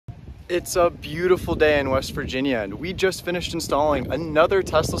It's a beautiful day in West Virginia, and we just finished installing another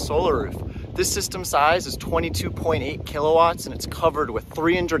Tesla solar roof. This system size is 22.8 kilowatts and it's covered with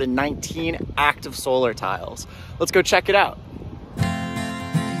 319 active solar tiles. Let's go check it out.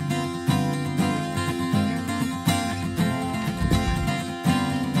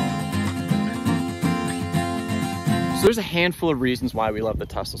 So there's a handful of reasons why we love the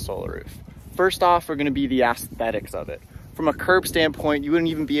Tesla solar roof. First off, are going to be the aesthetics of it. From a curb standpoint, you wouldn't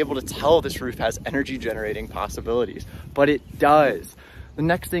even be able to tell this roof has energy generating possibilities, but it does. The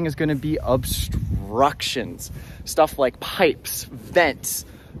next thing is going to be obstructions, stuff like pipes, vents,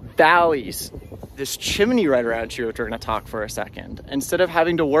 valleys, this chimney right around here, which we're going to talk for a second. Instead of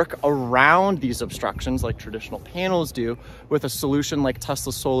having to work around these obstructions like traditional panels do, with a solution like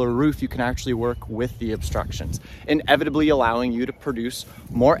Tesla solar roof, you can actually work with the obstructions, inevitably allowing you to produce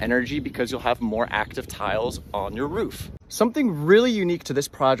more energy because you'll have more active tiles on your roof. Something really unique to this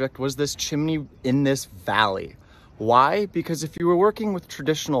project was this chimney in this valley. Why? Because if you were working with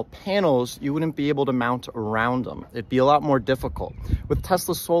traditional panels, you wouldn't be able to mount around them. It'd be a lot more difficult. With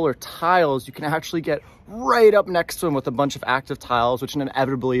Tesla solar tiles, you can actually get right up next to them with a bunch of active tiles, which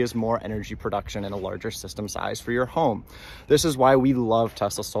inevitably is more energy production and a larger system size for your home. This is why we love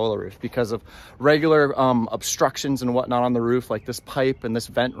Tesla solar roof, because of regular obstructions and whatnot on the roof, like this pipe and this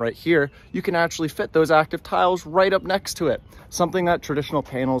vent right here. You can actually fit those active tiles right up next to it. Something that traditional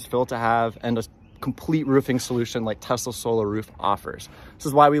panels fail to have, and a complete roofing solution like Tesla solar roof offers. This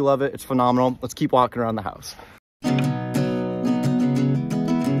is why we love it. It's phenomenal. Let's keep walking around the house.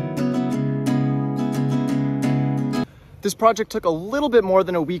 This project took a little bit more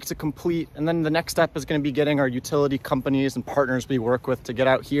than a week to complete, and then the next step is going to be getting our utility companies and partners we work with to get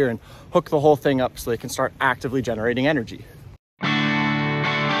out here and hook the whole thing up so they can start actively generating energy.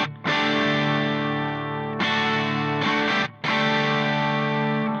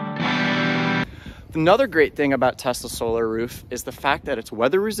 Another great thing about Tesla solar roof is the fact that it's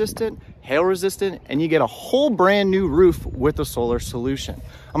weather resistant, hail resistant, and you get a whole brand new roof with a solar solution.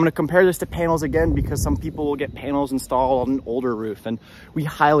 I'm going to compare this to panels again because some people will get panels installed on an older roof, and we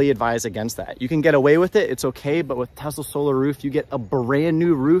highly advise against that. You can get away with it, it's okay, but with Tesla solar roof, you get a brand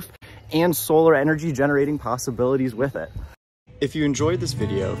new roof and solar energy generating possibilities with it. If you enjoyed this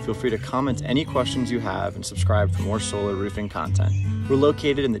video, feel free to comment any questions you have and subscribe for more solar roofing content. We're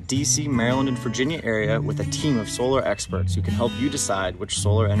located in the DC, Maryland, and Virginia area with a team of solar experts who can help you decide which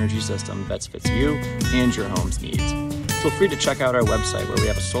solar energy system best fits you and your home's needs. Feel free to check out our website where we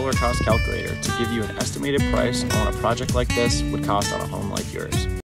have a solar cost calculator to give you an estimated price on what a project like this would cost on a home like yours.